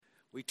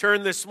We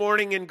turn this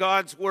morning in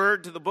God's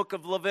Word to the book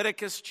of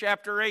Leviticus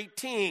chapter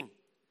 18.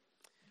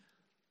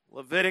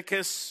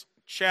 Leviticus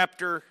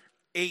chapter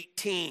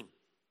 18.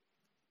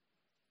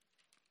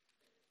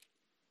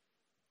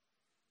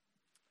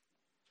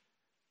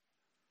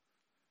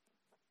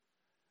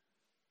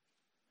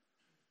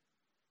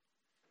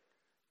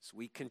 As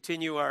we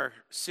continue our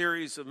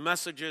series of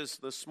messages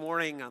this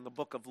morning on the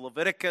book of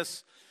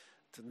Leviticus,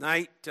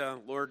 tonight,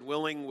 Lord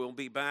willing, we'll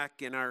be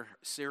back in our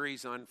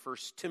series on 1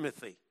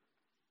 Timothy.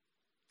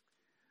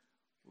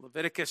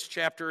 Leviticus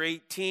chapter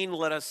 18,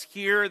 let us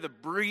hear the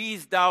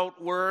breathed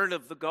out word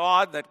of the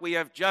God that we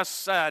have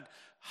just said,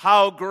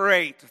 "How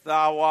great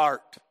thou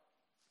art."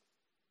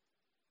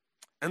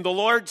 And the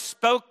Lord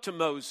spoke to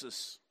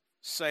Moses,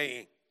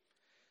 saying,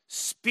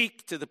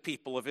 "Speak to the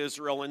people of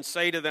Israel and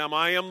say to them,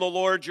 I am the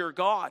Lord your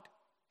God.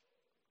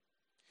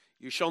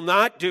 You shall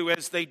not do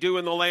as they do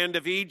in the land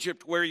of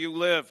Egypt where you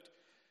lived,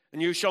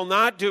 and you shall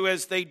not do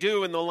as they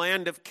do in the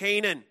land of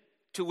Canaan,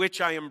 to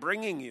which I am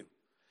bringing you.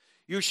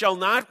 You shall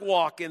not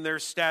walk in their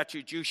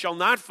statutes. You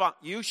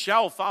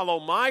shall follow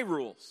my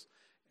rules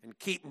and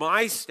keep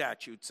my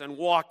statutes and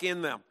walk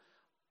in them.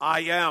 I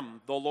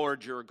am the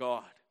Lord your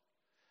God.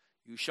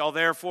 You shall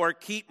therefore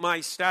keep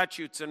my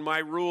statutes and my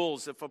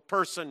rules. If a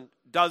person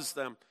does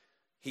them,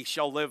 he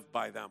shall live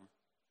by them.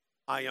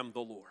 I am the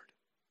Lord.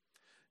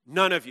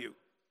 None of you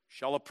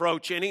shall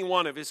approach any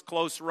one of his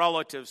close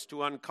relatives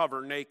to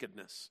uncover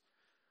nakedness.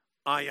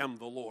 I am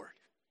the Lord.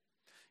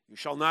 You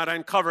shall not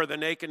uncover the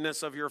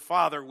nakedness of your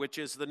father, which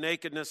is the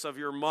nakedness of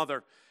your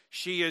mother.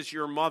 She is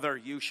your mother.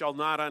 You shall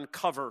not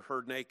uncover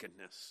her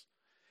nakedness.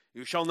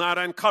 You shall not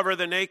uncover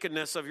the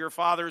nakedness of your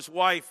father's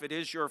wife. It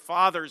is your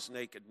father's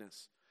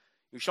nakedness.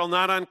 You shall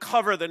not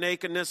uncover the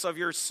nakedness of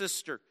your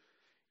sister,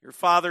 your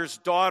father's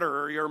daughter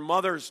or your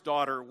mother's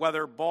daughter,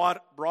 whether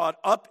brought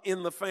up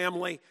in the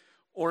family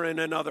or in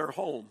another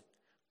home.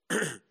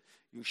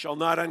 You shall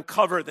not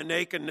uncover the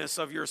nakedness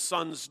of your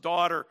son's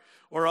daughter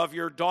or of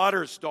your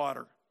daughter's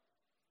daughter,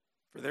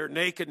 for their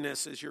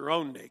nakedness is your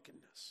own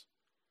nakedness.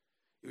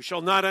 You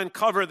shall not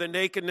uncover the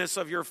nakedness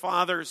of your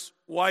father's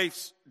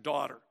wife's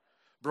daughter,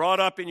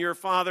 brought up in your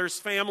father's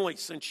family,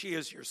 since she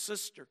is your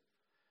sister.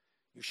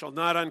 You shall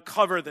not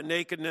uncover the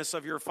nakedness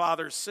of your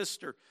father's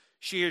sister.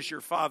 She is your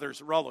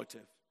father's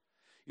relative.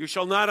 You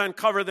shall not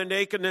uncover the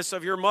nakedness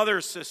of your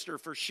mother's sister,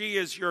 for she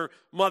is your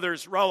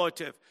mother's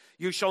relative.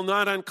 You shall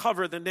not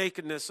uncover the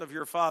nakedness of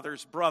your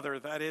father's brother.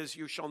 That is,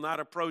 you shall not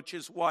approach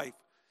his wife.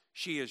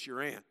 She is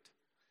your aunt.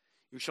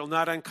 You shall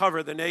not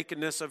uncover the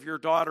nakedness of your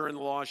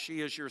daughter-in-law. She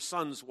is your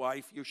son's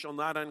wife. You shall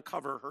not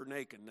uncover her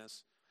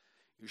nakedness.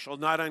 You shall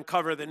not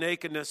uncover the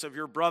nakedness of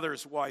your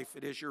brother's wife.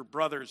 It is your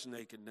brother's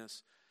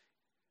nakedness.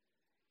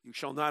 You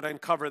shall not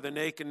uncover the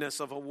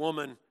nakedness of a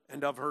woman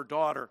and of her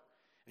daughter.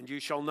 And you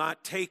shall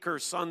not take her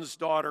son's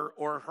daughter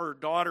or her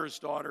daughter's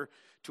daughter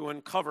to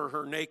uncover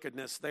her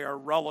nakedness. They are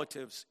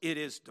relatives. It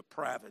is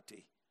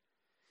depravity.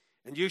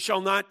 And you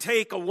shall not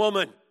take a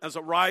woman as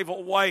a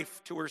rival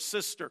wife to her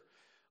sister,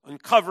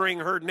 uncovering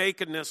her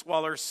nakedness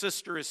while her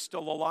sister is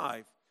still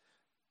alive.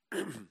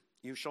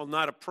 You shall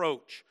not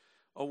approach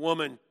a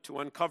woman to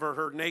uncover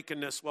her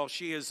nakedness while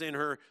she is in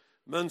her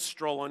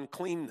menstrual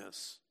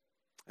uncleanness.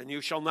 And you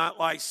shall not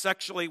lie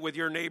sexually with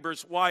your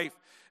neighbor's wife,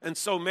 and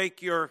so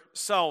make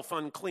yourself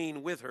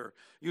unclean with her.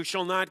 You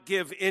shall not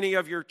give any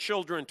of your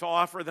children to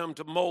offer them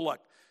to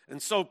Moloch,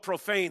 and so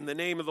profane the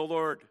name of the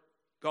Lord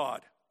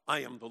God. I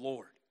am the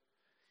Lord.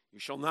 You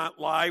shall not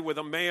lie with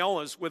a male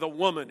as with a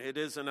woman. It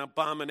is an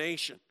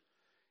abomination.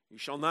 You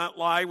shall not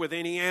lie with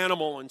any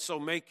animal, and so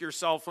make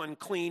yourself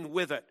unclean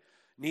with it.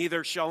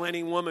 Neither shall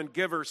any woman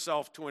give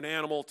herself to an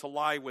animal to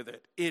lie with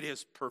it. It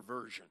is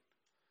perversion.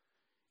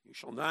 You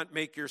shall not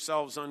make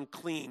yourselves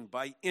unclean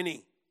by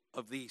any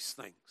of these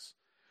things.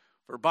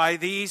 For by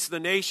these the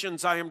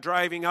nations I am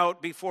driving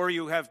out before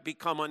you have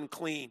become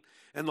unclean,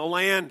 and the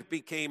land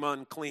became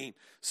unclean.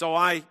 So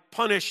I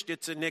punished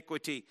its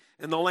iniquity,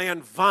 and the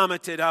land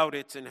vomited out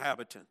its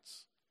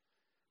inhabitants.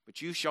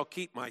 But you shall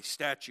keep my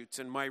statutes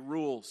and my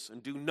rules,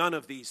 and do none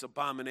of these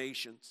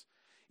abominations,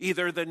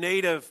 either the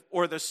native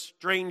or the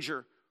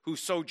stranger who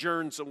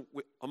sojourns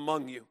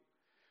among you.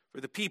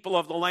 For the people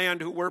of the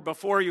land who were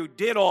before you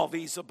did all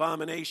these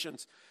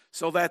abominations,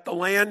 so that the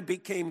land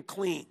became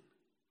clean,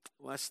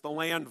 lest the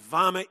land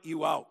vomit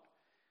you out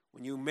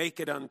when you make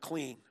it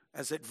unclean,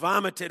 as it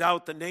vomited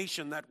out the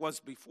nation that was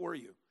before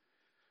you.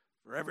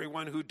 For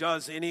everyone who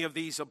does any of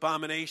these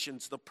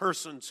abominations, the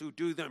persons who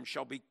do them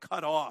shall be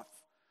cut off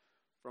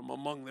from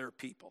among their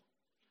people.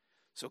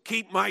 So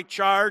keep my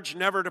charge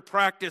never to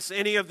practice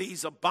any of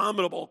these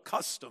abominable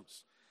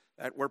customs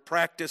that were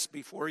practiced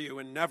before you,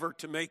 and never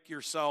to make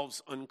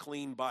yourselves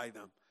unclean by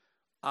them.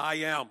 I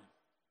am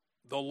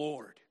the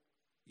Lord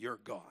your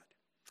God.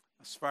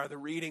 As far as the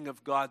reading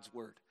of God's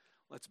word,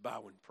 let's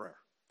bow in prayer.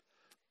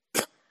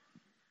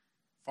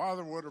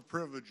 Father, what a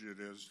privilege it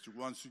is to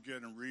once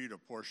again read a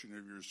portion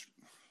of your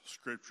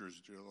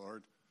scriptures, dear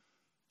Lord.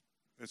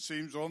 It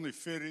seems only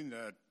fitting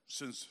that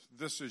since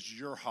this is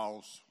your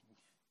house,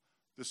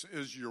 this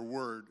is your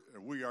word,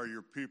 and we are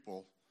your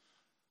people,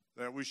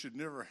 that we should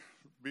never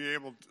be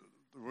able to,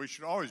 we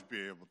should always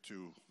be able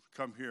to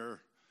come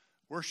here,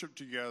 worship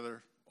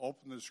together,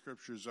 open the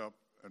scriptures up,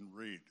 and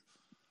read.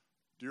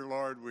 Dear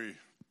Lord, we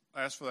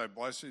ask for thy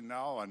blessing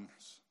now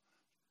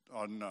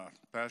on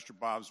Pastor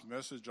Bob's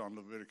message on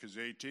Leviticus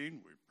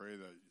 18. We pray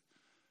that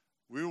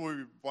we will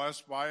be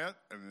blessed by it,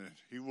 and that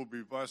he will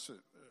be blessed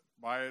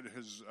by it,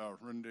 his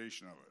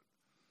rendition of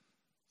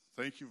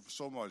it. Thank you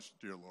so much,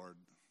 dear Lord.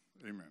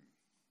 Amen.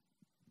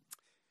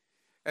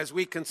 As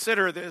we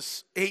consider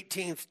this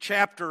 18th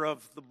chapter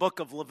of the book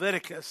of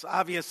Leviticus,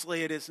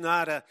 obviously it is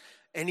not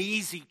an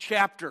easy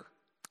chapter.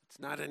 It's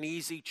not an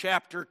easy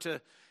chapter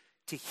to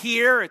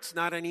hear. It's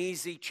not an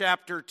easy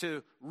chapter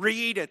to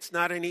read. It's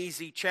not an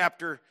easy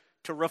chapter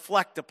to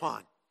reflect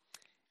upon.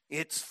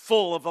 It's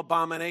full of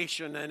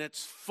abomination, and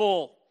it's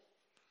full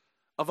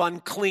of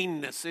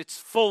uncleanness. It's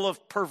full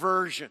of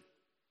perversion.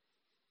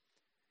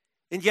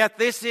 And yet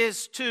this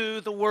is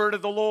too the word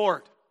of the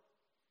Lord.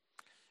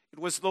 It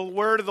was the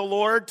word of the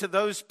Lord to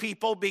those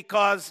people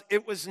because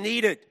it was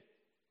needed.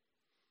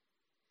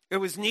 It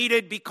was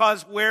needed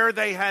because where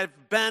they had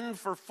been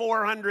for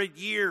 400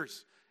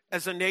 years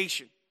as a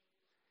nation.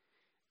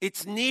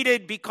 It's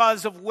needed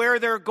because of where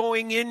they're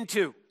going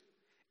into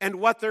and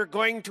what they're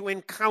going to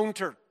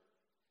encounter.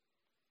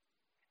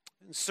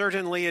 And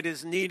certainly it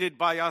is needed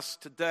by us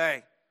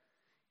today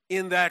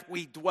in that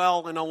we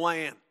dwell in a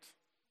land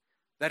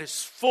that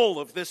is full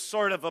of this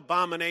sort of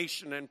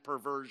abomination and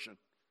perversion.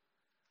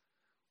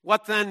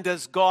 What then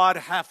does God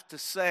have to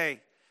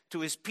say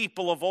to his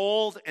people of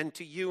old and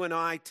to you and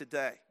I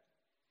today?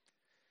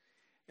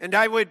 And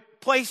I would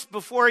place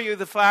before you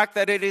the fact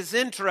that it is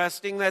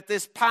interesting that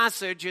this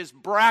passage is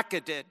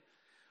bracketed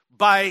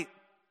by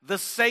the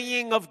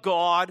saying of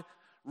God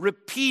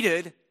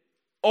repeated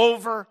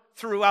over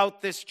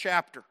throughout this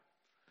chapter.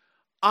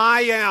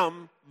 I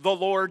am the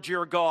Lord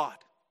your God.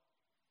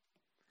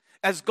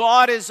 As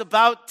God is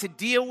about to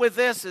deal with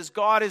this, as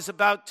God is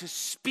about to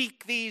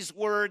speak these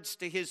words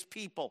to his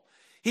people,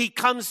 he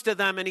comes to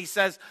them and he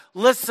says,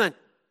 listen,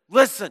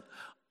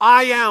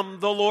 I am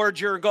the Lord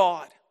your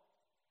God.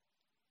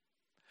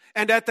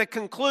 And at the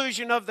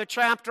conclusion of the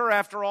chapter,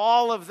 after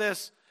all of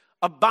this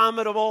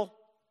abominable,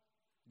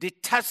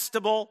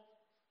 detestable,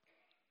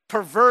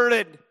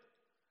 perverted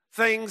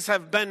things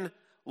have been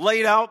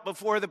laid out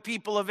before the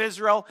people of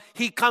Israel,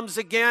 he comes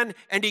again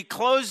and he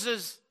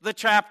closes the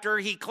chapter,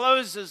 he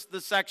closes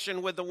the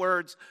section with the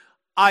words,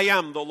 I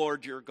am the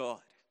Lord your God.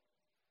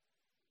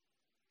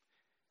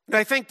 And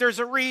I think there's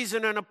a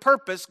reason and a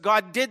purpose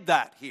God did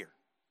that here.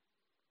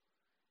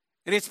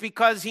 And it's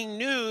because he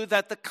knew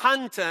that the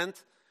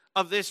content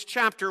of this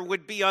chapter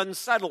would be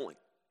unsettling.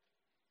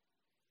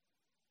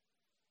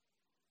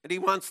 And he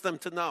wants them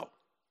to know,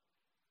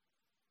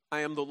 I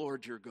am the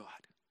Lord your God.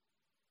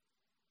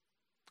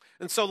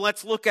 And so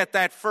let's look at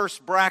that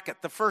first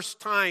bracket, the first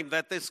time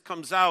that this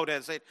comes out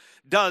as it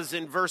does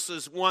in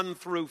verses 1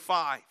 through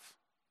 5.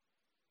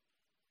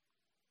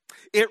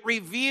 It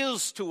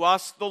reveals to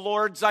us the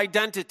Lord's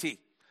identity.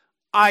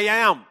 I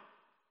am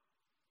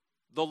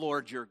the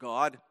Lord your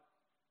God.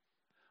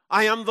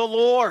 I am the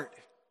Lord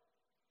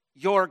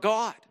your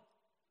God.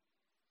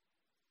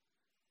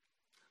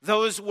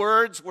 Those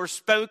words were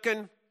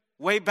spoken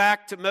way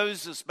back to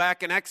Moses,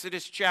 back in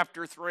Exodus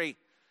chapter 3.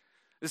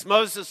 As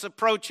Moses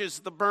approaches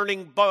the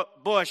burning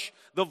bush,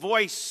 the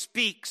voice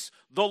speaks.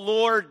 The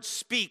Lord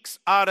speaks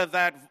out of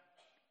that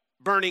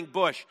burning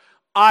bush.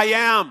 I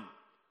am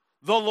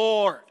the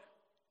Lord,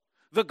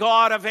 the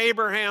God of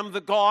Abraham,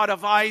 the God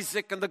of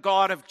Isaac, and the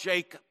God of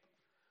Jacob.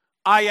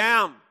 I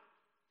am.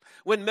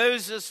 When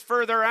Moses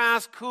further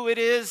asks who it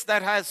is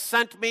that has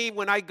sent me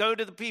when I go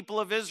to the people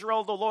of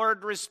Israel, the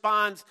Lord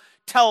responds,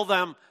 tell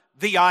them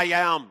the I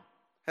am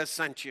has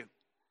sent you.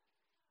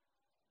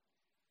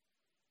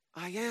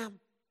 I am.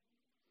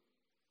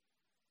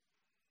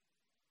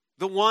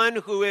 The one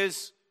who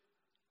is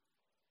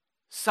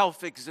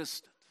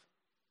self-existent.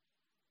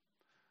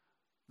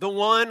 The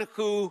one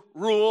who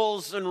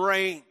rules and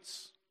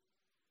reigns.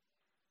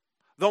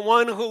 The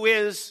one who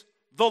is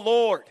the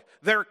Lord,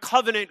 their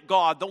covenant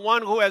God. The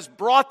one who has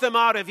brought them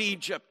out of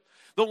Egypt.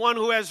 The one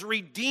who has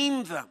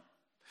redeemed them.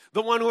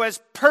 The one who has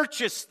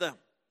purchased them.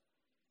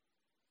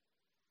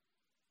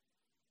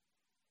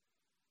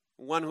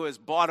 The one who has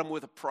bought them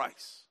with a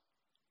price.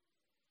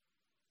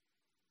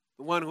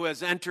 The one who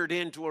has entered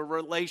into a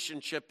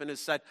relationship and has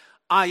said,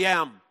 I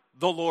am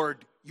the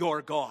Lord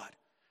your God,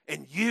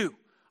 and you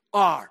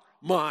are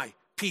my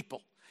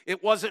people.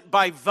 It wasn't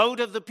by vote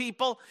of the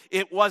people.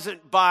 It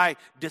wasn't by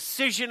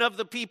decision of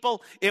the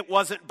people. It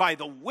wasn't by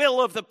the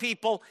will of the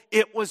people.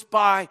 It was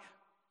by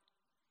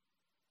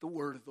the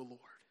word of the Lord.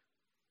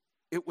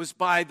 It was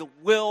by the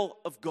will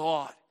of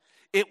God.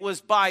 It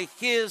was by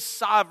his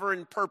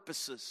sovereign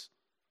purposes.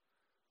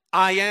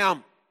 I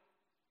am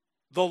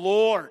the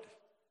Lord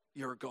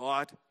your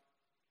God.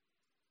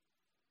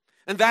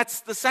 And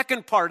that's the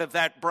second part of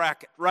that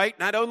bracket, right?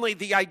 Not only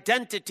the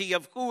identity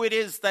of who it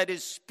is that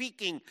is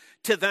speaking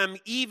to them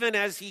even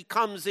as he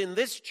comes in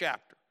this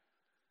chapter,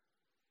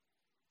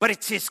 but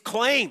it's his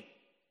claim.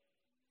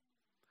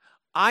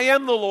 I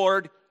am the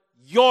Lord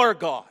your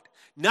God.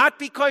 Not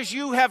because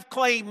you have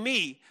claimed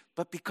me,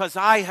 but because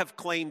I have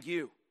claimed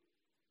you.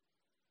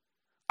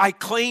 I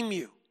claim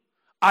you.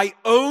 I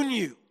own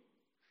you.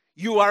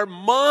 You are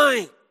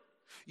mine.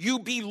 You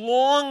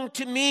belong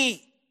to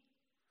me.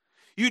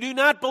 You do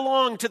not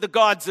belong to the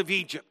gods of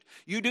Egypt.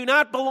 You do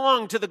not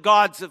belong to the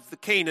gods of the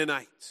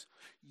Canaanites.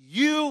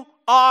 You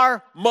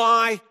are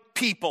my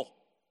people.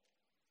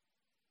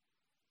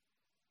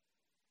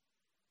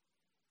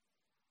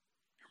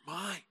 You're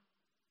mine.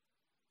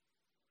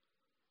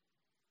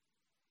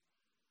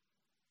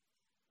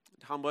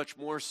 And how much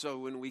more so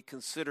when we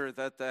consider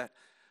that that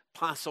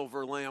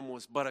Passover lamb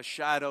was but a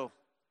shadow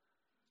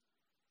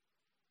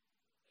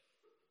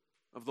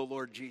of the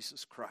Lord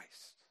Jesus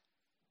Christ.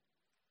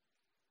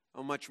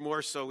 How much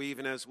more so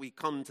even as we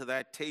come to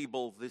that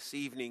table this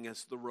evening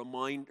as the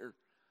reminder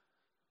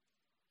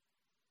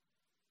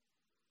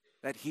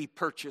that he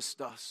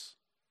purchased us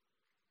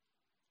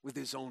with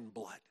his own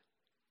blood.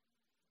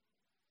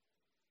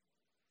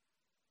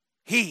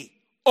 He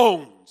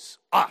owns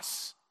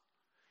us.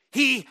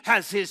 He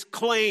has his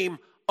claim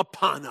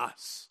upon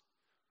us.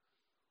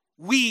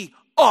 We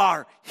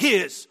are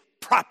his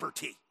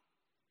property.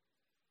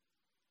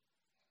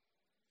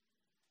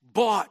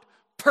 Bought,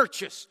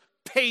 purchased,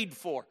 paid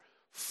for,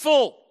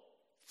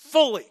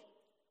 fully.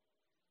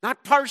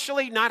 Not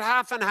partially, not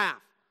half and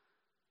half.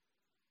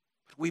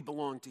 But we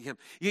belong to him.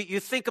 You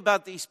think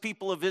about these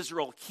people of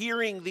Israel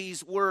hearing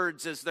these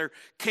words as they're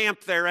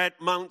camped there at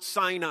Mount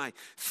Sinai,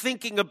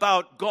 thinking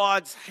about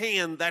God's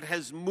hand that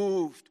has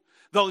moved,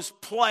 those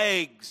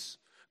plagues,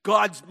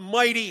 God's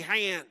mighty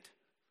hand.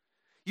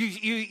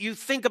 You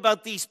think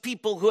about these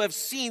people who have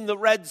seen the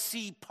Red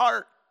Sea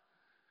part.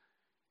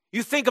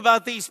 You think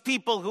about these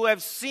people who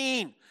have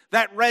seen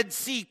that Red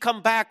Sea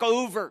come back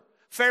over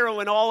Pharaoh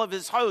and all of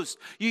his host.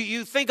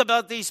 You think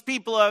about these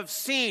people who have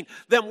seen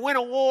them win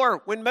a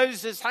war when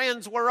Moses'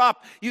 hands were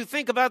up. You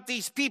think about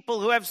these people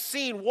who have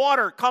seen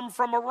water come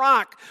from a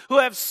rock, who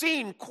have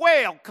seen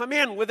quail come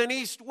in with an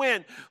east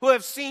wind, who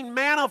have seen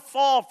manna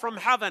fall from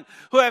heaven,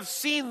 who have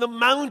seen the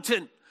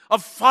mountain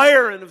of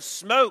fire and of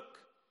smoke.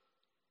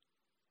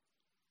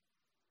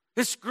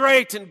 This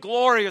great and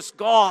glorious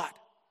God,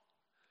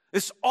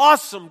 this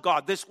awesome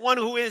God, this one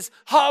who is,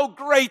 how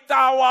great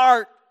thou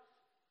art,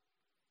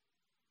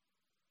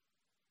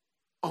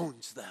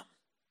 owns them.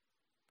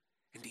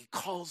 And he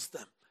calls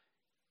them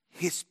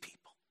his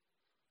people.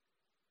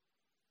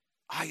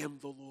 I am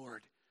the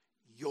Lord,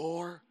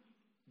 your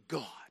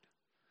God.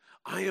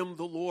 I am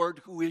the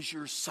Lord who is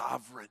your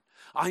sovereign.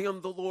 I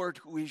am the Lord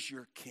who is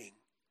your king.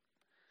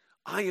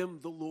 I am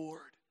the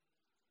Lord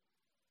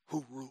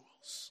who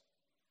rules.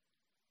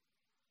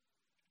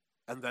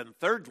 And then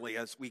thirdly,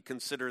 as we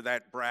consider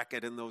that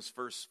bracket in those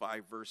first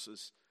 5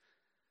 verses,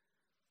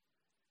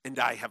 and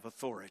I have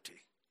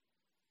authority.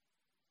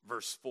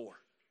 Verse 4,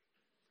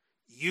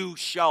 you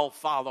shall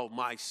follow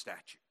my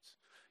statutes.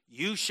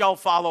 You shall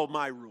follow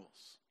my rules.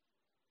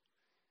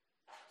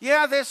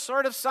 Yeah, this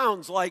sort of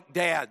sounds like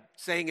Dad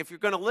saying, if you're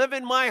going to live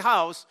in my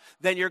house,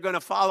 then you're going to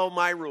follow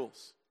my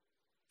rules.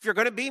 If you're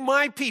going to be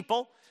my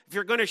people, if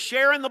you're going to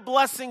share in the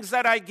blessings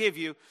that I give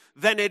you,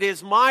 then it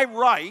is my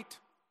right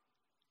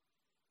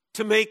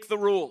to make the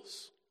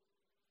rules.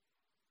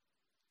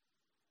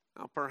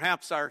 Now,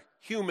 perhaps our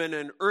human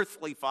and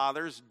earthly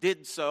fathers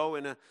did so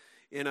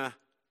in a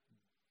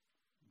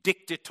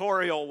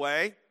dictatorial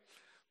way.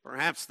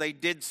 Perhaps they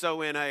did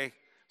so in a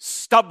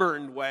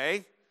stubborn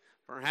way.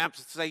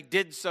 Perhaps they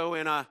did so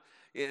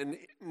in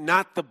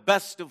not the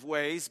best of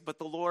ways, but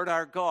the Lord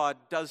our God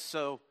does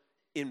so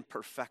in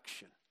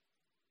perfection.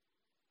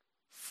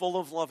 Full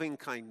of loving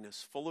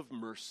kindness, full of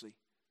mercy,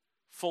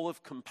 full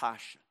of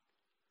compassion,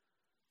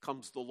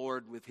 comes the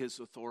Lord with his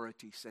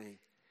authority saying,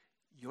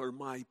 you're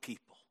my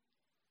people,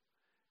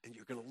 and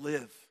you're going to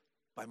live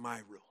by my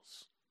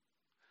rules.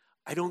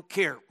 I don't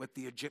care what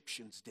the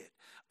Egyptians did.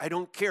 I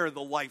don't care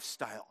the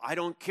lifestyle. I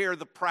don't care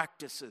the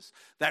practices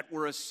that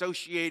were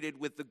associated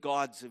with the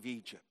gods of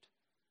Egypt.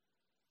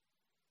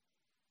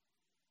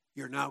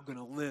 You're now going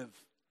to live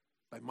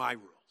by my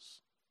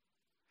rules.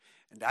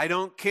 And I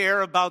don't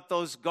care about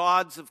those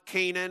gods of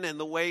Canaan and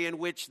the way in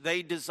which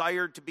they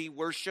desired to be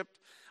worshiped.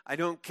 I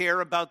don't care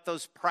about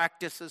those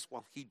practices.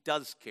 Well, he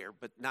does care,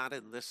 but not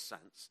in this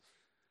sense.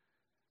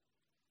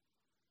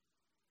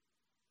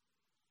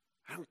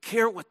 I don't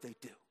care what they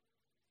do.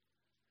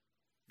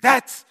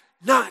 That's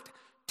not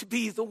to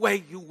be the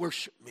way you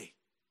worship me.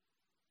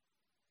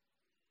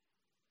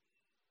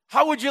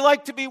 How would you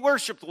like to be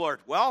worshiped, Lord?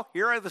 Well,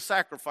 here are the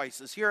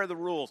sacrifices. Here are the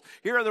rules.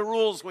 Here are the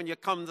rules when you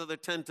come to the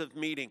tent of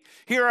meeting.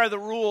 Here are the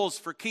rules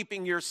for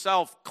keeping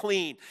yourself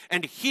clean.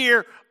 And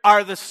here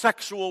are the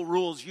sexual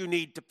rules you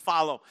need to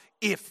follow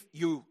if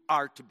you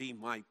are to be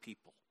my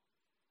people.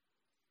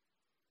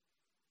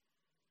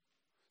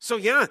 So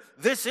yeah,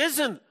 this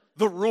isn't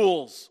the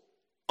rules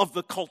of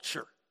the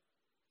culture.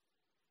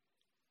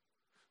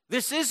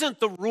 This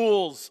isn't the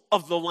rules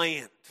of the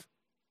land.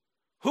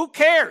 Who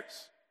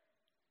cares?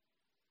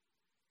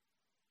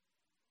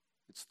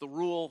 It's the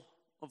rule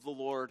of the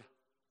Lord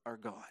our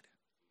God.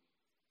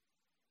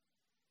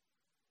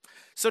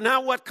 So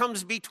now what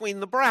comes between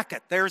the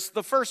bracket? There's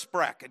the first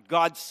bracket.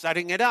 God's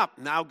setting it up.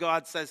 Now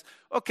God says,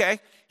 okay,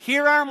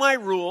 here are my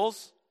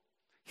rules.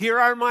 Here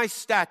are my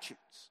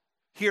statutes.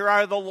 Here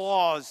are the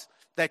laws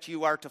that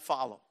you are to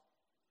follow.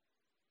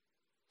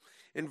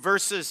 And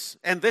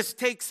this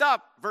takes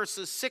up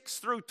verses 6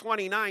 through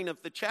 29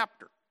 of the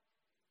chapter.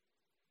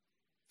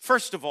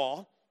 First of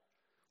all,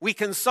 we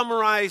can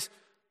summarize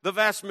the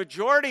vast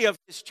majority of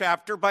this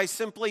chapter by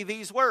simply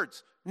these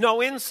words: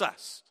 no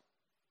incest.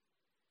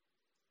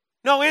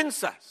 No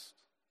incest.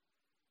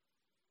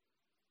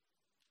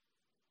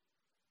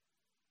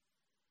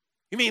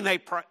 You mean they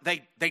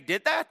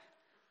did that?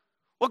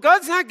 Well,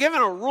 God's not giving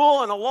a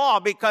rule and a law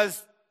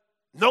because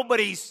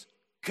nobody's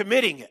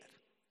committing it.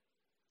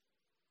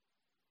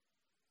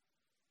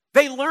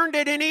 They learned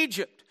it in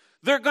Egypt.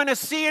 They're going to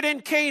see it in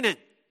Canaan.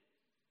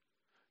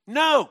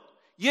 No,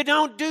 you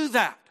don't do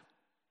that.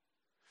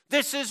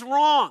 This is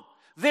wrong.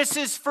 This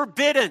is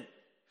forbidden.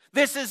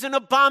 This is an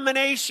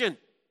abomination.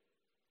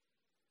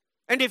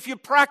 And if you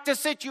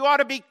practice it, you ought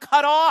to be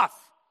cut off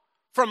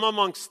from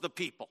amongst the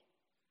people.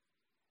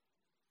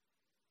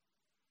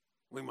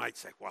 We might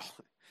say, well,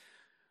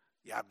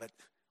 yeah, but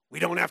we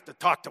don't have to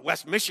talk to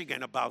West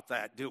Michigan about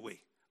that, do we?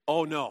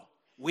 Oh, no.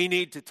 We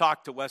need to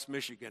talk to West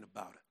Michigan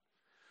about it.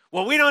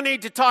 Well, we don't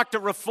need to talk to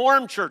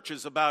Reformed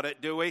churches about it,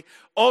 do we?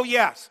 Oh,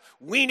 yes.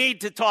 We need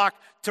to talk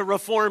to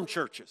Reformed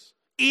churches,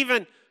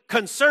 even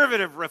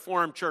conservative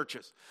Reformed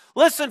churches.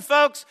 Listen,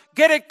 folks,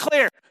 get it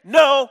clear.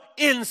 No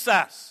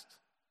incest.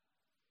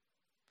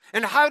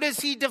 And how does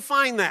he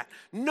define that?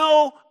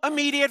 No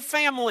immediate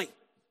family.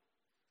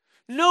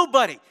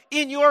 Nobody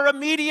in your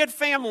immediate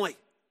family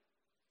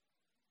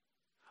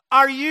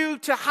are you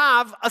to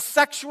have a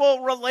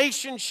sexual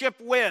relationship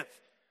with.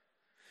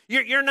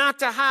 You're not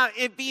to have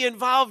it be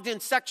involved in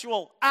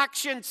sexual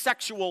action,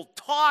 sexual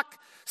talk,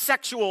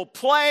 sexual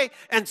play,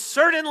 and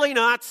certainly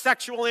not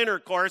sexual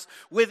intercourse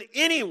with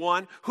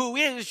anyone who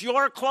is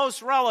your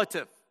close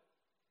relative.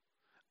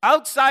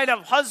 Outside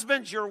of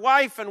husband, your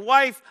wife, and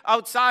wife,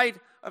 outside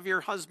of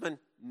your husband,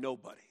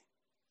 nobody.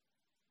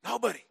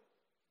 Nobody.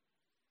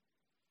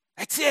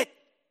 That's it.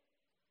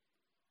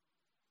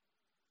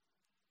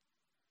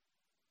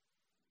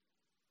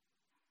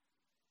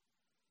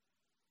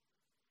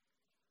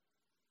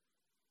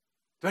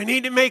 Do I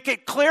need to make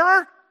it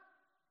clearer?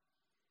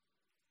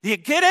 Do you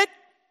get it?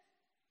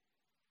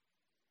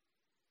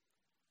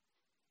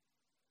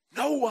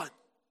 No one.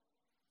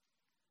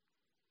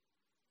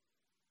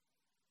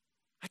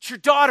 Not your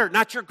daughter,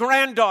 not your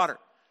granddaughter,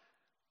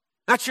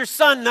 not your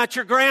son, not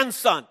your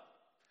grandson.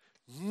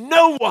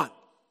 No one.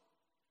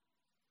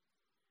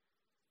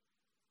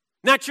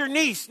 Not your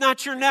niece,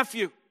 not your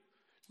nephew.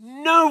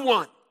 No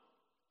one.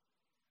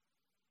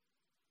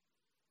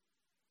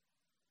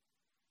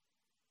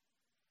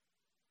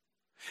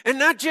 And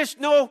not just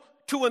no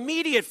to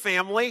immediate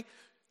family,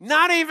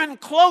 not even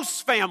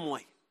close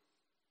family.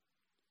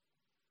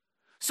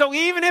 So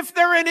even if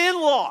they're an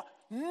in-law,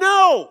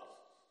 no.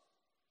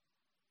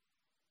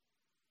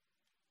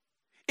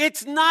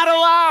 It's not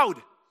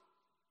allowed.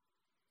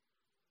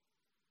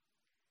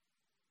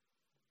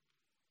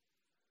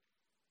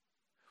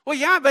 Well,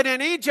 yeah, but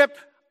in Egypt,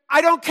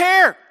 I don't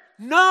care.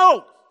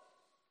 No.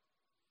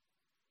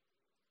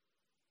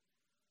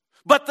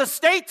 But the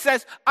state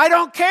says, I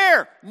don't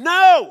care.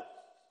 No.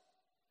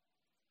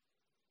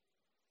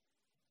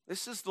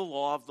 This is the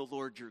law of the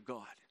Lord your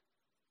God.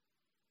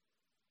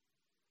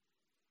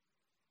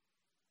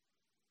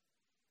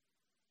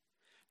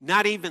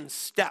 Not even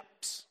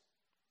steps.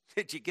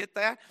 Did you get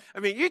that?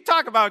 I mean, you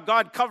talk about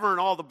God covering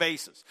all the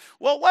bases.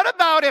 Well, what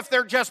about if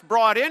they're just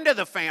brought into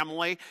the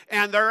family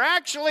and they're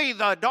actually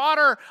the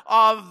daughter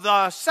of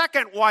the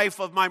second wife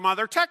of my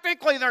mother?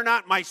 Technically, they're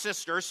not my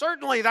sister.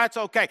 Certainly, that's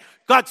okay.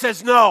 God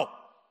says no.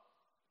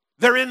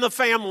 They're in the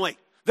family.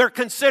 They're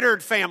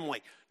considered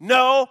family.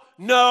 No,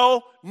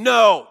 no,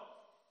 no.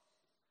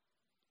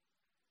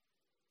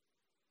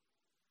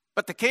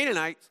 But the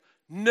Canaanites,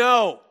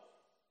 no.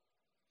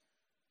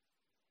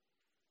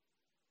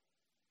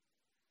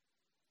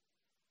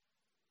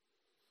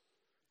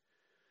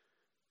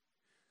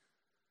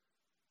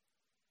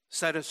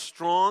 Said as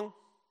strong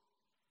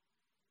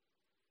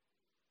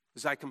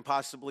as I can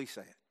possibly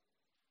say it.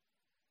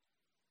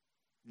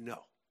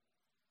 No.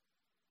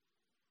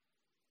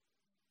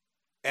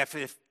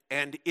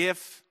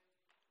 If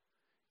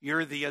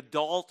you're the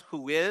adult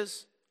who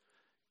is,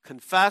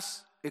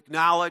 confess,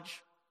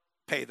 acknowledge,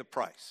 pay the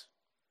price.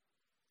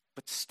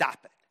 But stop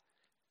it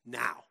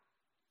now.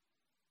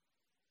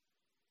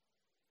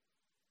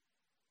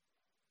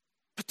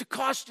 But the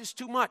cost is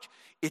too much.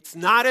 It's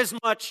not as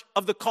much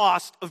of the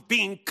cost of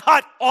being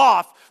cut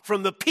off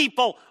from the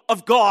people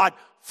of God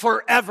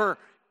forever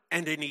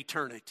and in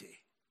eternity.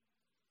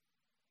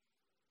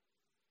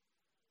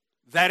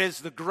 That is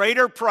the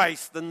greater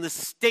price than the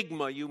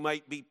stigma you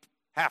might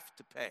have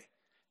to pay.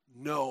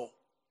 No.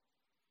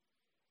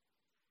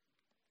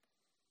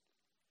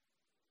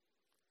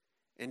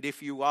 And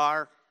if you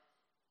are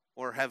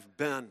or have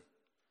been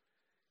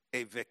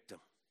a victim,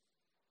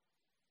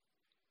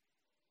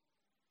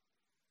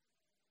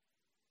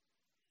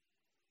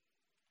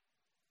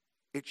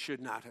 it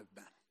should not have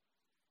been.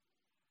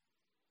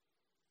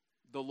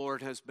 The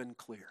Lord has been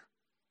clear.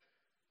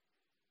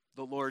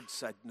 The Lord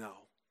said no.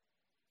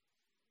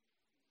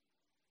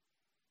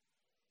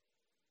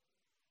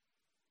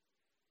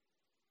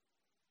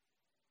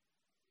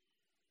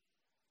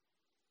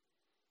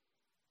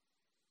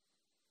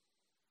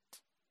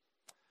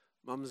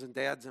 Moms and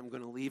dads, I'm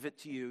going to leave it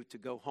to you to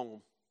go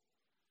home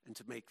and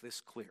to make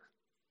this clear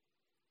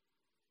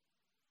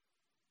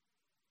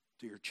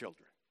to your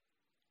children.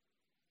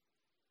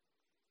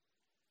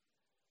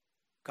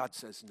 God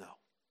says no.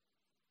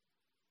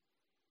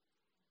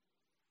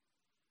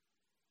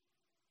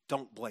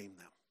 Don't blame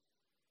them.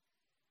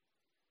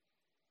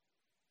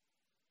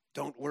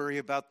 Don't worry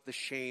about the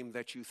shame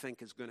that you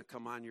think is going to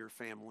come on your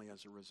family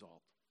as a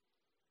result.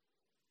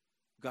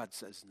 God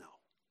says no.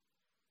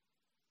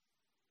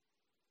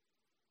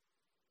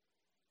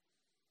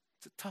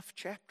 It's a tough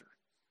chapter.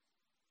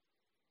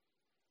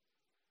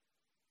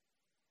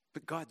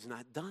 But God's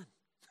not done.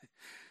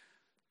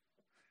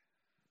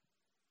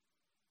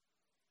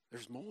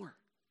 There's more.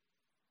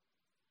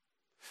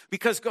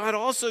 Because God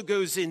also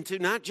goes into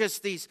not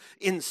just these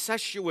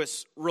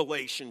incestuous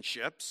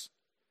relationships,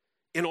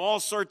 in all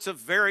sorts of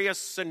various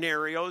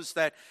scenarios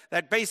that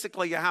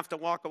basically you have to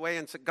walk away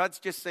and say, God's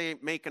just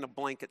making a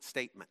blanket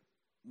statement.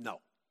 No.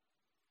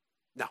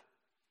 No.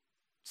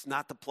 It's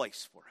not the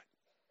place for it.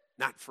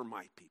 Not for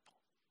my people.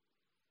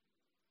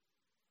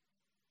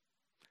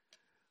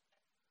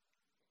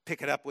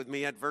 Pick it up with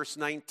me at verse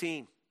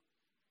 19.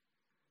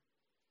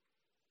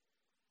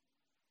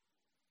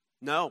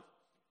 No.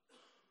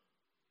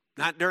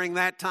 Not during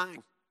that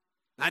time.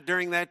 Not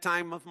during that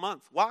time of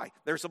month. Why?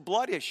 There's a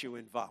blood issue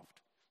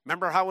involved.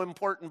 Remember how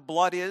important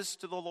blood is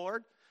to the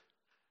Lord?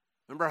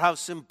 Remember how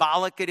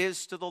symbolic it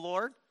is to the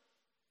Lord?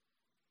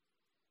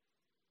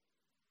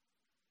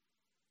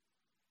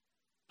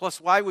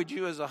 Plus, why would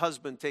you as a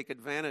husband take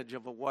advantage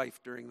of a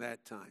wife during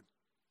that time?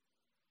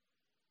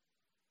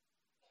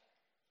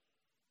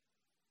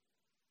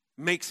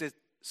 Makes it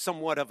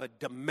somewhat of a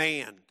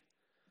demand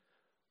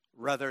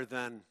rather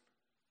than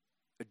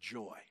a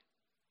joy.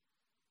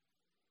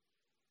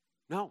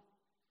 No.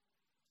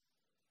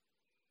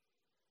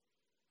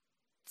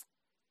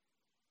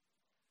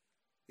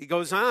 He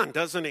goes on,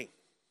 doesn't he?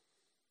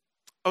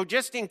 Oh,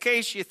 just in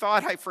case you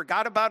thought I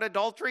forgot about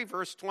adultery,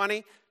 verse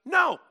 20.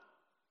 No.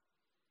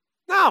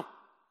 No.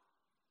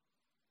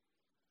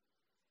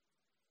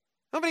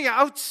 Nobody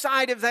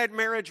outside of that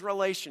marriage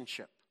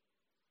relationship.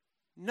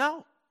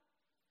 No.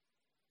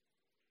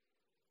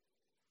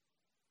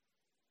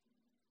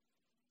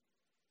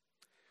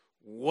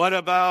 What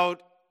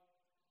about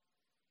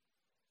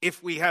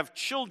if we have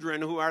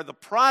children who are the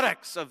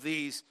products of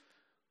these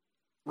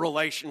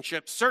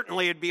relationships?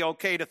 Certainly it'd be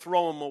okay to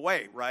throw them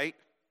away, right?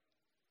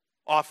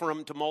 Offer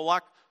them to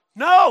Moloch?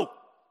 No!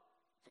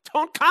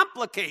 Don't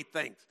complicate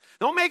things.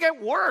 Don't make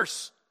it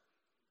worse.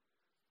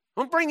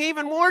 Don't bring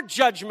even more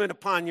judgment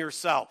upon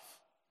yourself.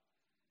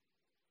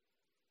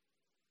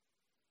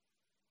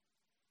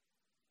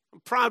 I'm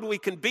proud we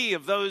can be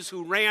of those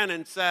who ran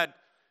and said,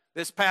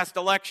 this past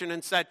election,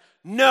 and said,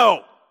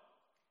 no.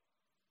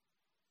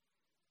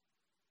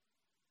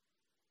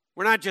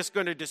 We're not just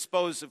going to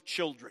dispose of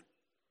children.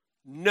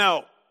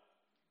 No.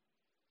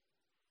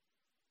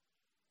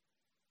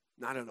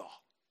 Not at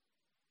all.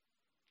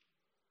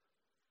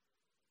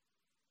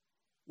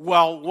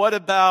 Well, what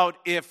about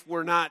if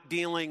we're not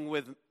dealing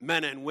with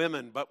men and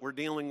women, but we're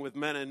dealing with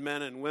men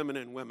and women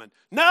and women?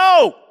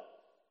 No!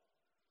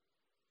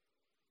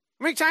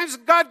 How many times has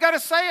God got to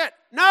say it?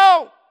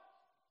 No!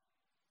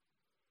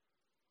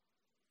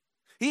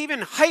 He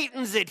even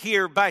heightens it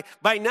here by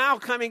now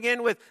coming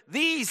in with,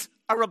 these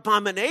are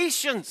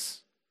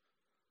abominations.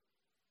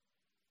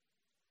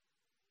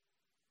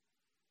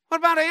 What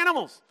about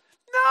animals?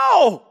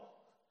 No!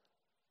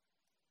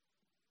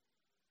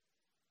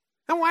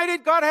 And why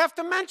did God have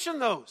to mention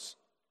those?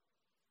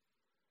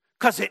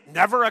 Because it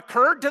never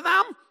occurred to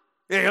them?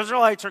 The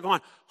Israelites are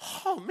going,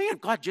 oh man,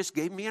 God just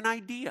gave me an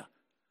idea.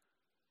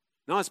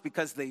 No, it's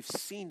because they've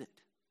seen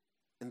it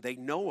and they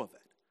know of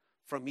it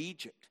from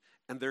Egypt.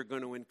 And they're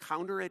going to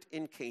encounter it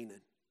in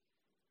Canaan.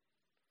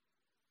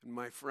 And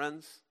my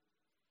friends,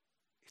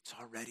 it's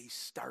already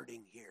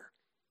starting here.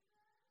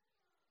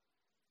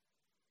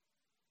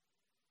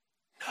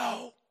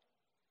 No.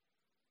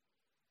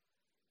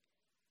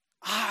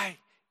 I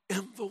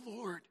am the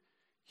Lord,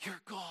 your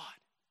God.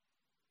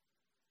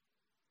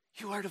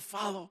 You are to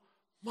follow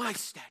my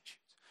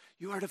statutes.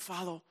 You are to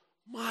follow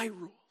my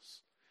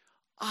rules.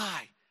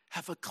 I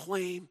have a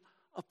claim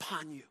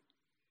upon you.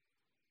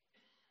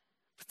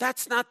 But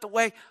that's not the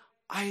way.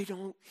 I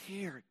don't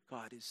care,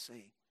 God is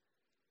saying,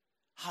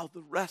 how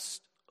the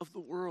rest of the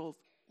world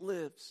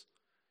lives.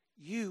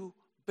 You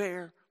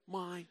bear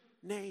my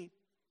name.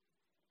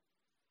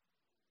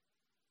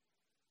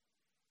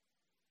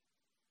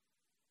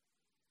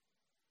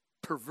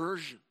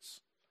 Perversions,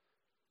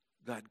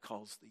 God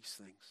calls these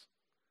things.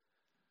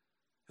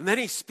 And then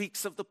he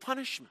speaks of the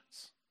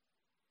punishments.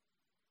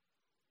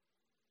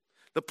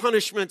 The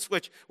punishments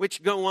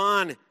which go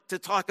on to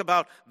talk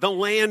about the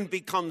land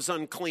becomes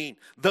unclean.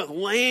 The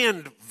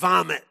land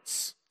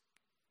vomits.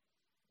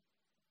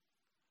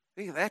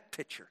 Think of that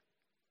picture.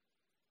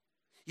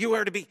 You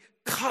are to be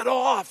cut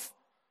off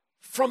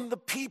from the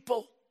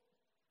people.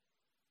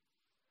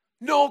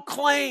 No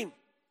claim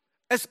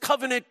as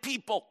covenant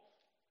people.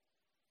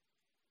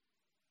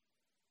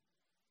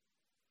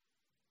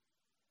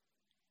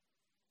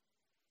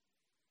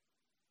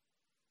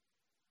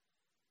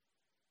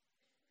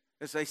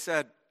 As I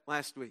said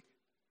last week,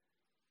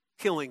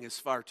 killing is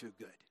far too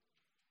good.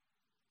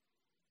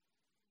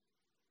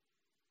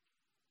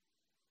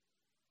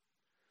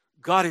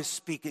 God is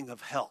speaking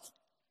of hell.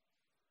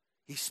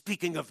 He's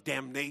speaking of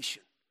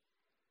damnation.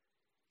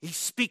 He's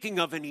speaking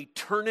of an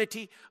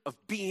eternity of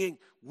being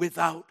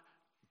without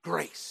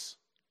grace.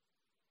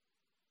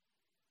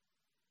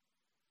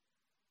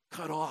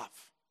 Cut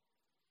off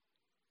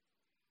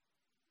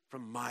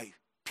from my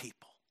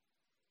people.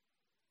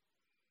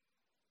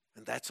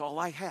 And that's all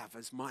I have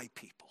as my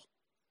people.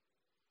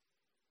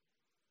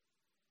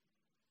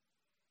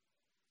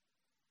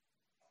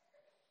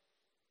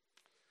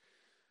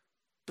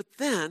 But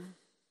then,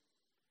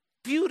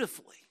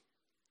 beautifully,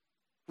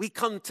 we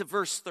come to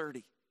verse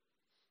 30.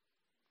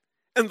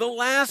 And the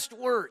last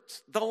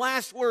words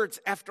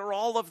after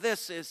all of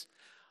this is,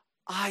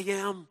 I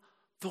am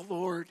the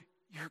Lord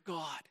your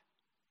God.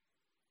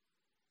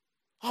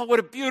 Oh, what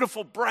a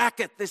beautiful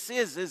bracket this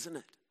is, isn't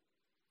it?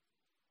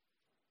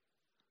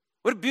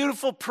 What a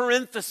beautiful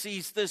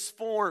parentheses this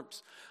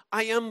forms.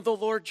 I am the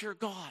Lord your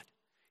God.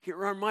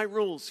 Here are my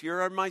rules.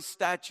 Here are my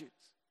statutes.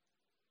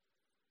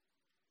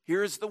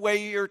 Here is the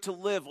way you're to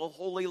live a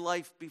holy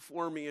life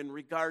before me in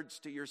regards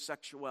to your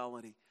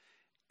sexuality.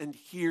 And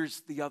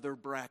here's the other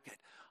bracket.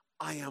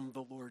 I am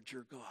the Lord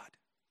your God.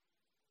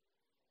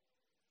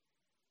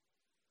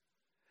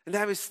 And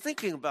I was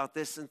thinking about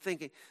this and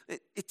thinking,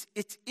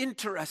 it's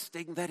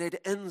interesting that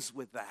it ends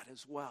with that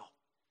as well.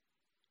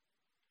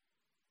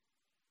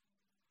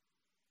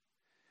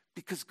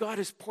 Because God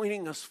is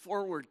pointing us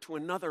forward to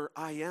another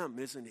I am,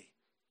 isn't he?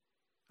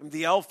 I'm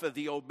the Alpha,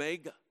 the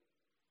Omega,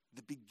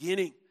 the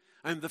beginning.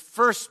 I'm the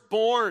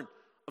firstborn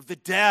of the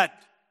dead.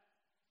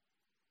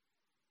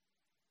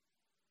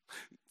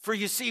 For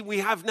you see, we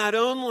have not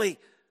only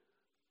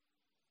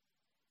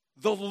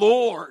the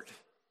Lord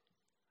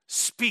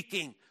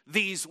speaking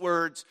these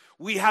words,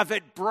 we have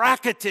it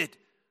bracketed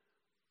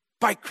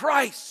by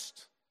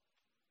Christ.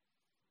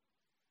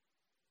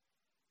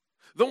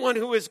 The one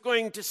who is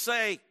going to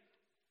say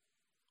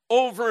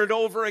over and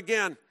over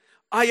again,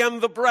 I am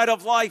the bread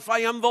of life. I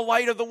am the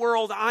light of the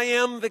world. I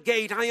am the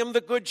gate. I am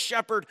the good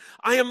shepherd.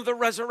 I am the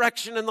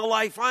resurrection and the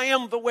life. I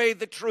am the way,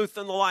 the truth,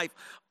 and the life.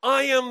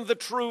 I am the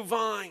true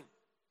vine.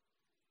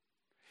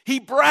 He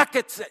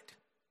brackets it.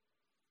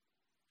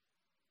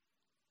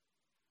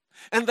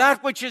 And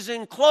that which is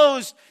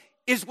enclosed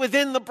is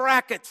within the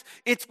brackets.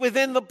 It's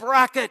within the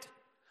bracket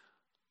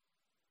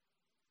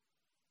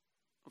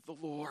of the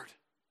Lord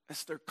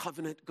as their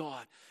covenant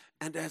God.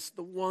 And as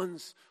the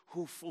ones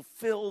who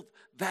fulfilled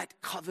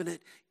that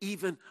covenant,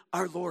 even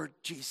our Lord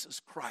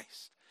Jesus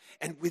Christ.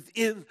 And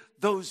within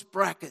those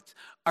brackets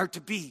are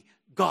to be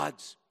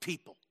God's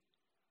people.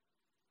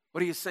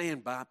 What are you saying,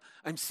 Bob?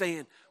 I'm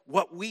saying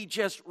what we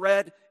just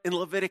read in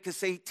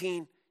Leviticus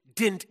 18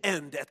 didn't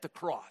end at the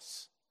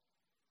cross.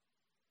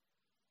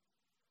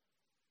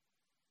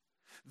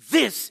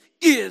 This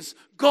is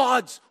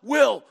God's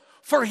will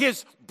for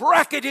his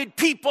bracketed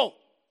people.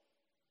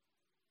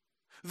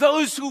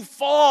 Those who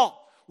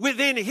fall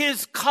within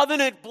his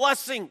covenant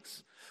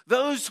blessings.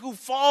 Those who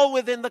fall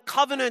within the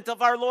covenant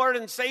of our Lord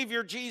and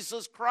Savior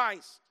Jesus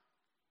Christ.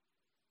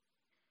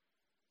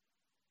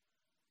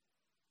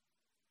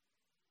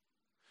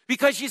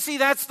 Because you see,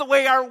 that's the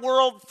way our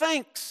world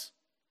thinks.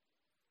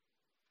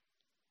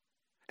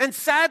 And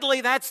sadly,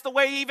 that's the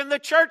way even the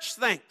church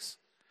thinks.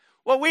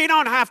 Well, we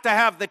don't have to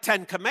have the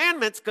 10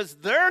 Commandments because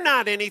they're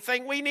not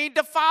anything we need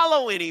to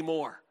follow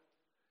anymore.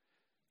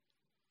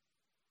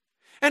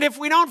 And if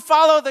we don't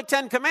follow the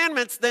 10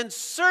 Commandments, then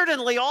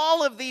certainly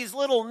all of these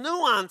little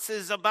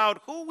nuances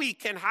about who we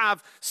can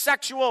have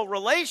sexual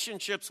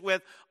relationships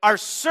with are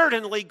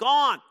certainly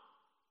gone.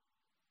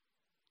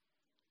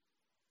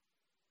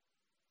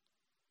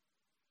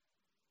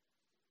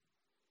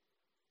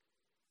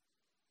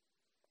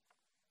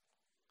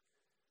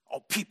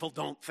 Oh, people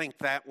don't think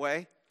that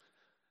way.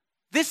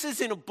 This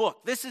is in a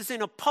book. This is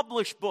in a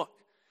published book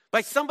by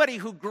somebody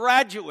who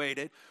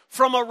graduated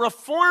from a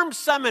Reformed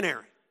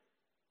seminary.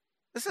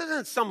 This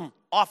isn't some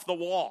off the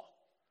wall.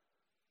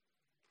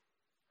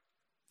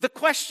 The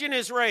question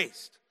is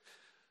raised.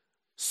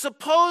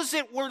 Suppose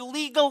it were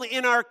legal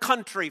in our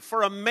country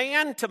for a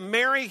man to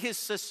marry his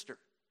sister.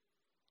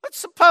 Let's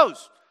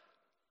suppose.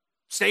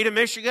 State of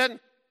Michigan,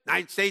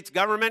 United States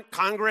government,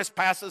 Congress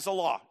passes a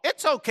law.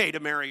 It's okay to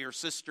marry your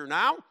sister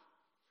now.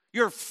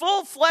 Your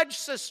full-fledged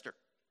sister.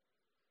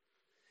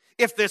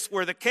 If this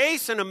were the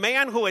case and a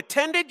man who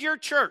attended your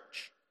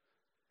church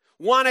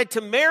wanted to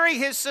marry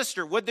his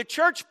sister, would the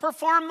church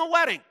perform the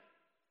wedding?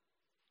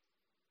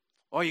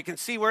 Oh, you can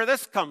see where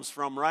this comes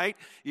from, right?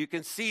 You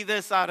can see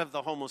this out of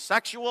the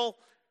homosexual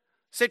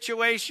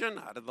situation,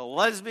 out of the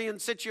lesbian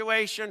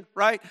situation,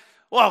 right?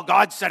 Well,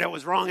 God said it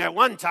was wrong at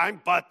one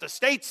time, but the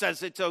state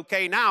says it's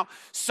okay now.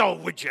 So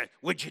would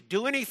you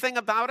do anything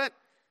about it?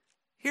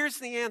 Here's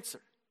the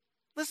answer.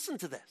 Listen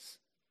to this.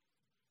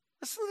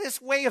 Listen to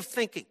this way of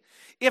thinking.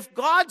 If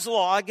God's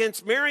law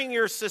against marrying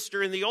your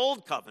sister in the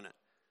old covenant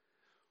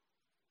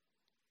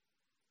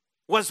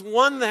was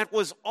one that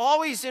was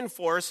always in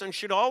force and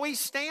should always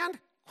stand?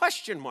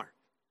 Question mark.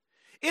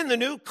 In the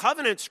new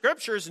covenant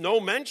scriptures, no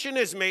mention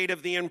is made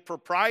of the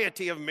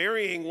impropriety of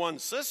marrying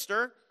one's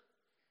sister.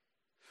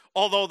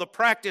 Although the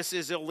practice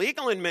is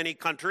illegal in many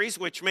countries,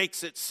 which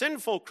makes it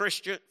sinful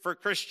for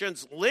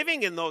Christians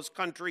living in those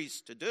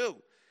countries to do.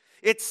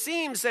 It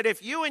seems that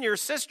if you and your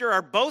sister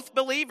are both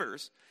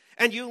believers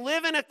and you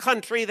live in a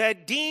country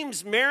that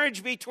deems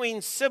marriage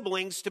between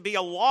siblings to be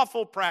a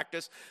lawful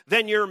practice,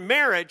 then your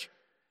marriage,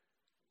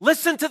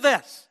 listen to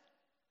this,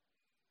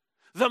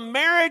 the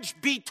marriage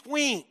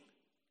between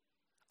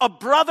a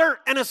brother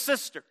and a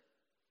sister,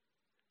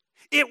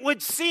 it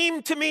would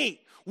seem to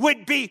me,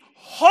 would be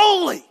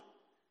holy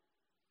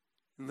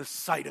in the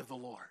sight of the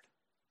Lord.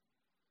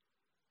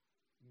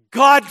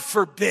 God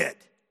forbid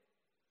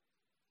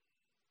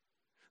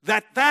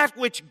that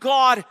which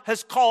God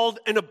has called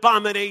an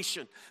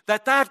abomination,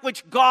 that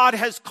which God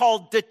has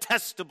called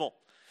detestable,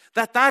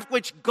 that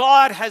which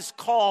God has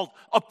called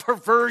a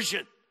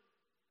perversion,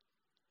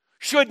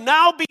 should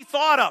now be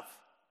thought of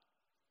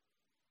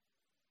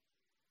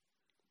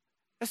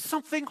as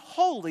something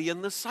holy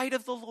in the sight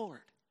of the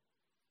Lord.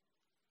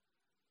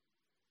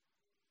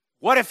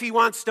 What if he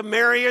wants to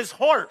marry his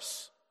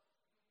horse?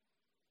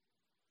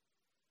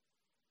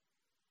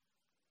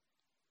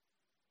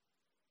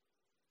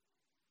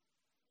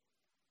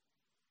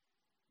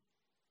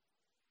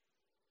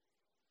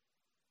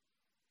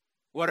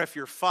 What if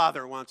your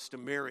father wants to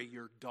marry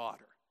your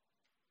daughter?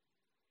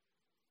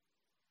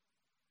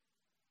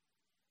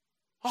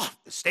 Oh,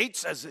 the state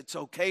says it's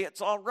okay,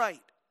 it's all right.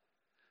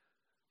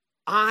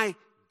 I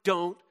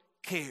don't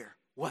care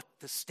what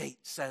the state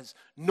says,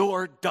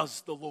 nor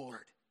does the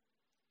Lord.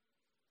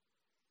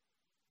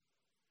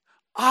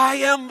 I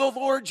am the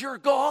Lord your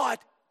God.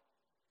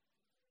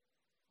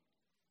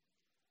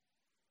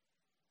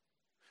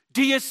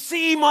 Do you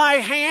see my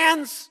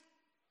hands?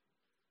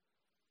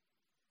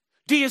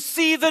 Do you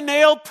see the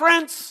nail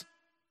prints?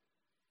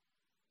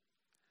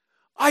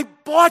 I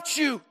bought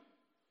you.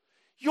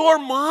 You're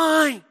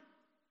mine.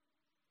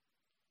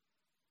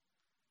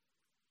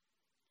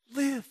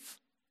 Live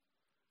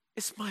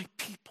as my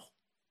people.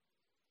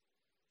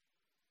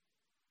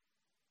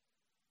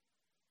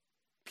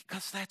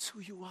 Because that's who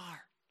you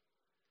are.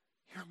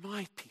 You're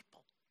my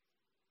people.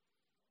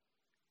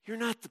 You're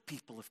not the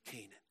people of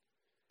Canaan.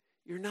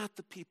 You're not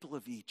the people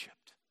of Egypt.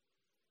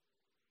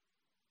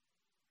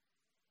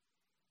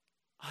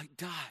 I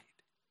died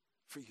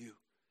for you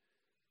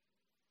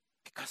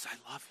because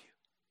I love you.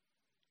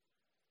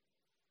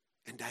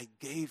 And I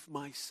gave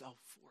myself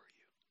for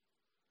you.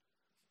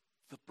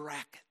 The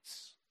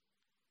brackets.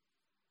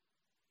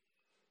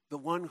 The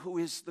one who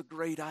is the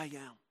great I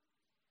am.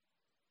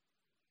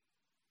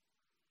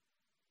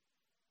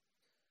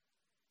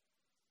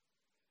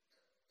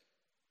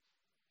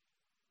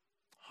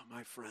 Oh,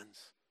 my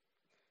friends,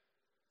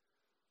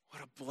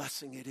 what a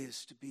blessing it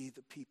is to be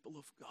the people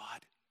of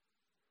God.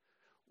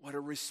 What a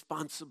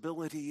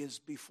responsibility is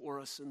before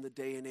us in the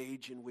day and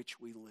age in which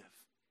we live.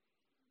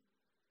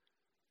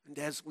 And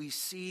as we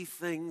see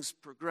things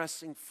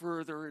progressing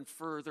further and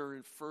further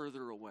and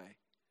further away,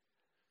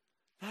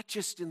 not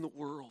just in the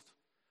world,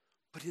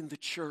 but in the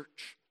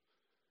church,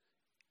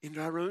 in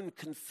our own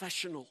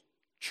confessional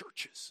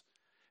churches,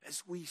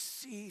 as we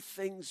see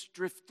things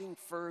drifting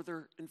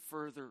further and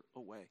further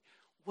away,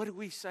 what do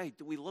we say?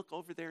 Do we look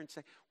over there and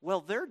say, well,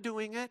 they're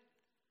doing it?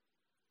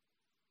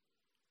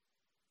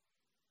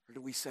 Or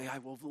do we say, I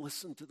will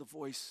listen to the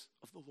voice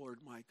of the Lord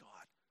my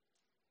God?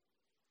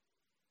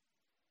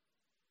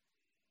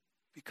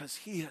 Because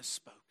he has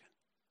spoken.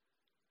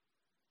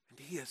 And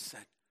he has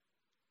said,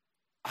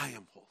 I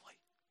am holy.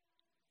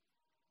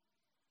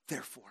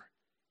 Therefore,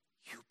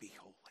 you be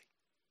holy.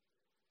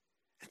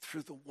 And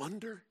through the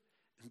wonder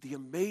and the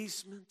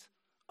amazement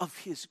of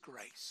his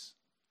grace,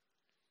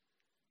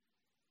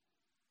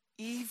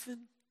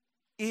 even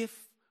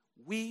if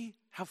we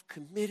have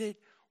committed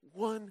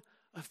one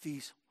of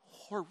these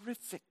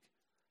horrific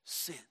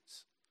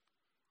sins,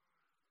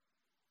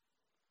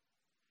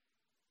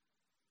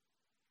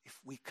 if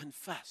we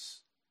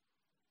confess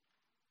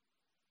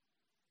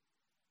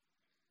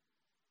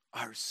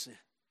our sin,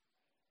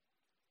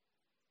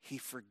 he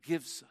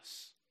forgives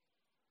us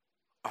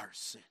our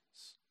sins.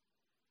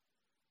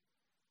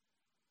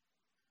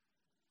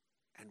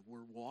 And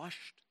we're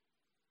washed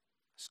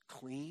as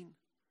clean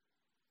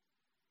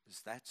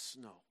as that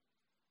snow.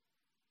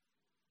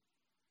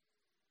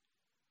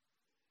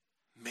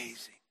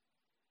 Amazing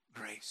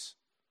grace.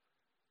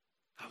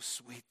 How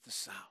sweet the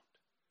sound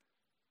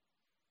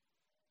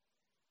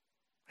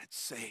that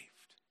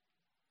saved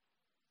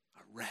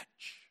a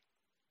wretch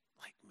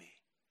like me.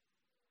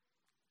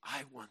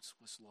 I once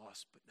was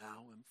lost, but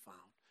now am found,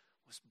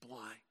 was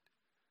blind,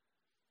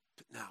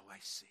 but now I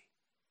see.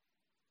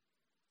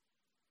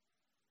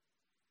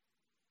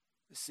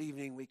 This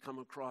evening we come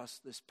across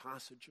this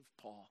passage of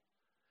Paul.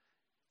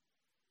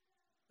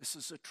 This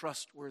is a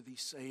trustworthy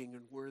saying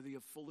and worthy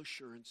of full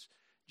assurance.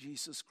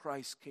 Jesus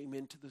Christ came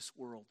into this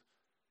world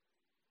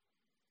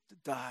to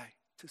die,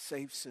 to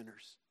save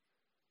sinners,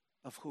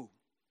 of whom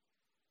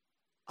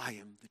I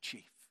am the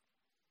chief.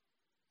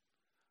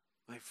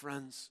 My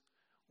friends,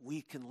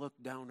 we can look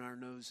down our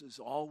noses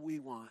all we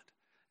want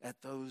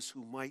at those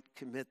who might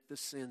commit the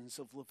sins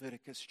of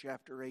Leviticus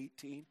chapter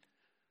 18.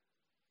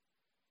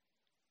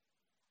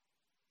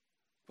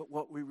 But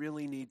what we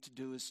really need to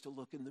do is to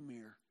look in the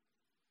mirror,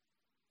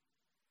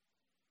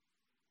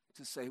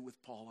 to say with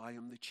Paul, I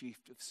am the chief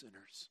of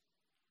sinners,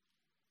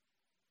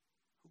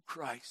 who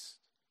Christ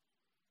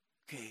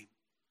came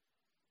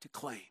to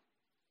claim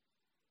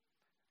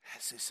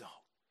as his own.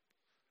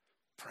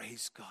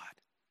 Praise God.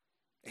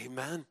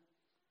 Amen.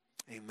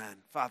 Amen.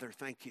 Father,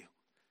 thank you.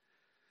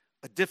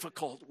 A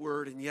difficult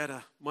word and yet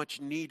a much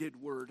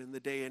needed word in the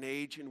day and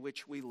age in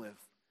which we live.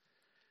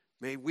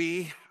 May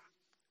we,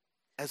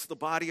 as the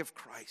body of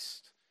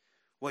Christ,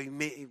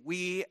 may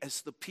we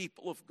as the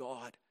people of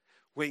God,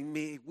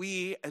 may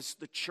we as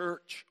the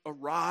church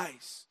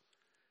arise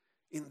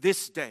in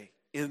this day,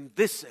 in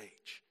this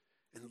age,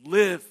 and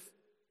live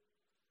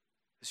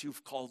as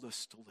you've called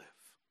us to live.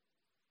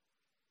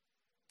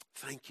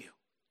 Thank you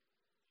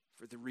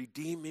for the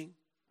redeeming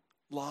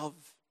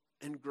love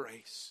and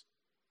grace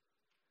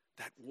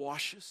that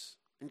washes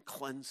and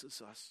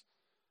cleanses us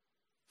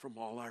from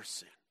all our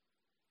sin.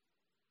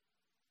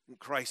 In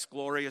Christ's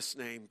glorious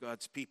name,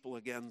 God's people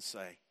again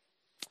say,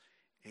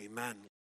 amen.